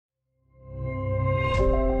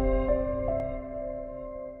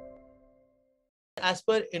as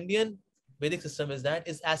per Indian Vedic system is that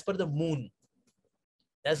is as per the moon.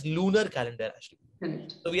 That's lunar calendar actually.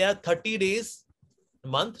 Correct. So we have 30 days a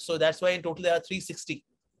month. So that's why in total there are 360.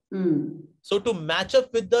 So to match up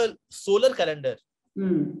with the solar calendar,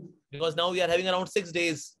 because now we are having around 6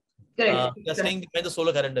 days just staying behind the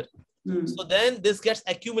solar calendar. So then this gets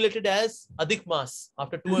accumulated as Adhik Mas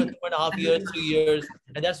after 2.5 years, 3 years,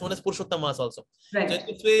 and that's known as Purushottam Mas also. Right. So in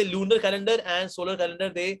this way, lunar calendar and solar calendar,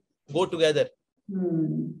 they go together.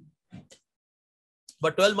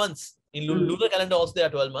 But 12 months. In lunar calendar also there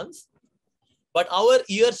are 12 months. But our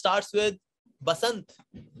year starts with Basant,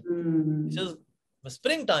 which is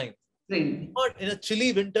springtime. Spring. Not in a chilly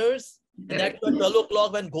winters. And that's at 12 o'clock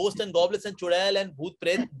when ghosts and goblins and chudail and bhoot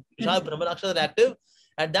pret, Vishal Brahmarakshas are active.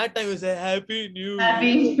 At that time, we say, Happy New Year.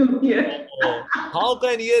 Happy New Year. Oh, how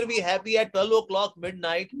can year be happy at 12 o'clock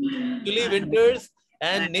midnight, chilly winters,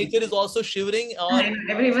 and nature is also shivering?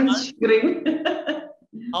 Everyone's shivering.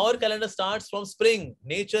 Our calendar starts from spring.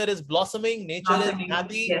 Nature is blossoming. Nature is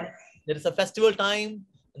happy. Yes. There is a festival time.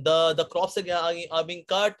 The crops are being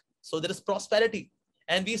cut. So there is prosperity.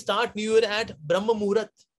 And we start New Year at Brahma Muhurat.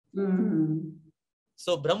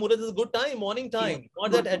 So Brahma Muhurat is a good time, morning time.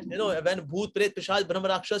 Not that, when Bhoot, Pret, Pishal, Brahma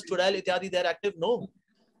Rakshas, Chudail, Ityadi, they are active. No.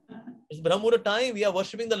 It's Brahma Muhurat time. We are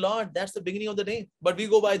worshipping the Lord. That's the beginning of the day. But we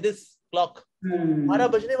go by this clock.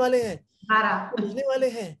 12 bajne wale hain. 12 bajne wale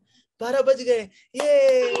hain. 12 baj gaye.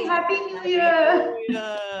 Yay! Happy New Year!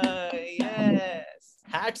 Yes.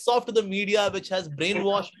 Hats off to the media which has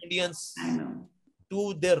brainwashed Indians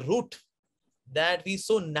to their root that we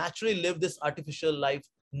so naturally live this artificial life,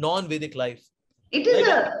 non-Vedic life. It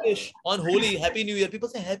is on Holi, Happy New Year. People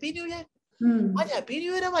say Happy New Year. Aaj Happy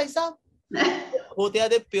New Year, bhai sahab. Hote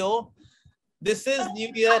aade pyo. This is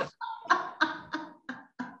New Year.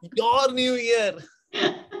 Your New Year.